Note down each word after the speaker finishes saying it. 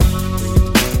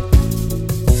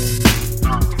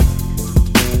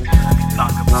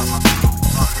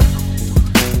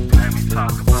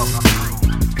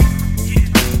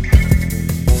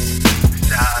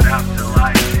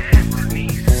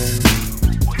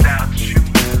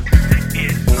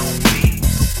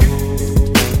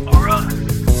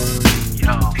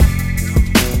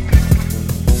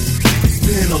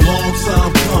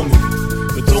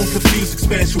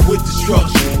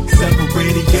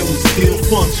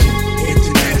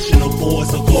more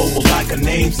so global like a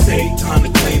namesake. Time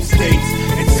to claim states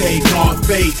and take our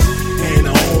fates in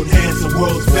our own hands. The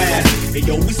world's vast, and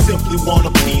yo, we simply want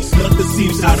a piece. Nothing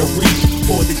seems out of reach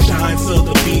for the giants of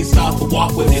the beanstalk to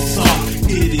walk with it talk.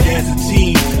 Did it as a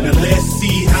team, now let's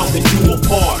see how they do a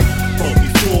part. But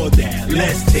before that,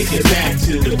 let's take it back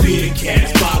to the beer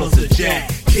cans, bottles of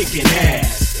Jack, kicking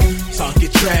ass.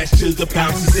 Talking trash to the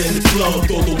bouncers in the club,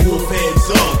 throw the wolf heads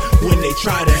up when they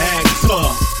try to act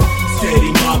tough.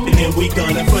 Steady mopping and we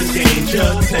gunning for danger.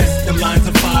 Testing lines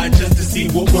of fire just to see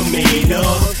what we're made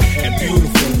of. And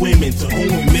beautiful women to whom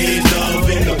we made love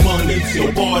in abundance.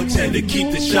 Your bartender,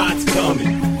 keep the shots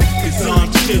coming. Cause I'm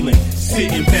chillin',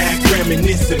 sitting back,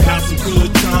 reminiscing about some good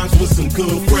times with some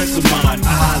good friends of mine.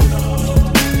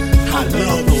 I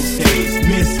love those days,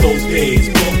 miss those days,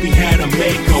 but we had to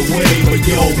make our way. But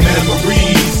yo,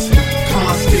 memories,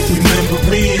 constant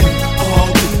remembering all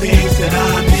the things that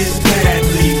I miss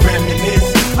badly. Reminisce,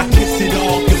 I kiss it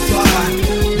all goodbye.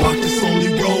 Walk this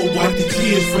lonely road, wipe the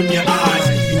tears from your eyes.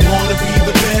 You wanna be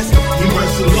the best,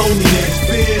 immerse in loneliness.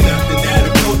 Fear nothing that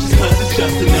approaches, cause it's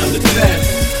just another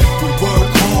test. We work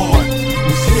hard,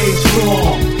 we stay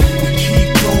strong, we keep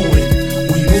going,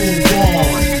 we move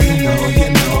on.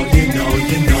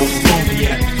 Slowly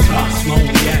at the top,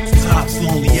 slowly at the top,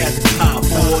 slowly at the top,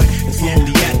 boy. It's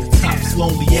lonely at the top,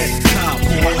 slowly at the top,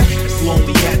 boy. It's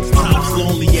lonely at the top,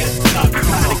 slowly at the top. You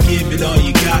gotta give it all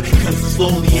you got, cause it's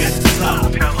slowly at the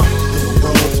top. The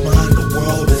world's mine, the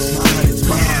world is mine, it's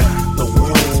mine. The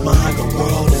world's mine, the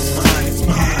world is mine, it's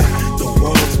mine. The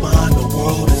world's mine, the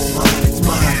world is mine, it's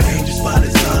mine. Dangerous by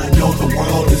design, yo, the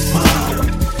world is mine.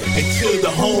 And to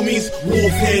the homies,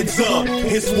 wolf heads up,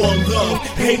 it's one love,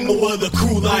 ain't no other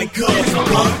crew like us.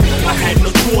 But I had no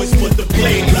choice but to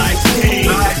play life's game.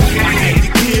 I had to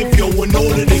give, yo, in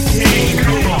order to gain.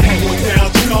 And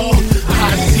without y'all,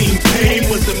 I seen pain,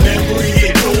 but the memory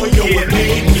of joy, yo, it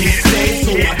made me sane.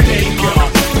 So I thank y'all,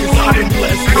 cause I've been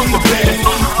blessed with the best.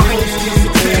 Close to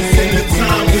success in the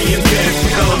time we invest.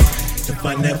 Cause if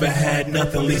I never had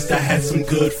nothing, at least I had some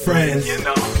good friends.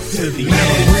 To the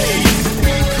memories.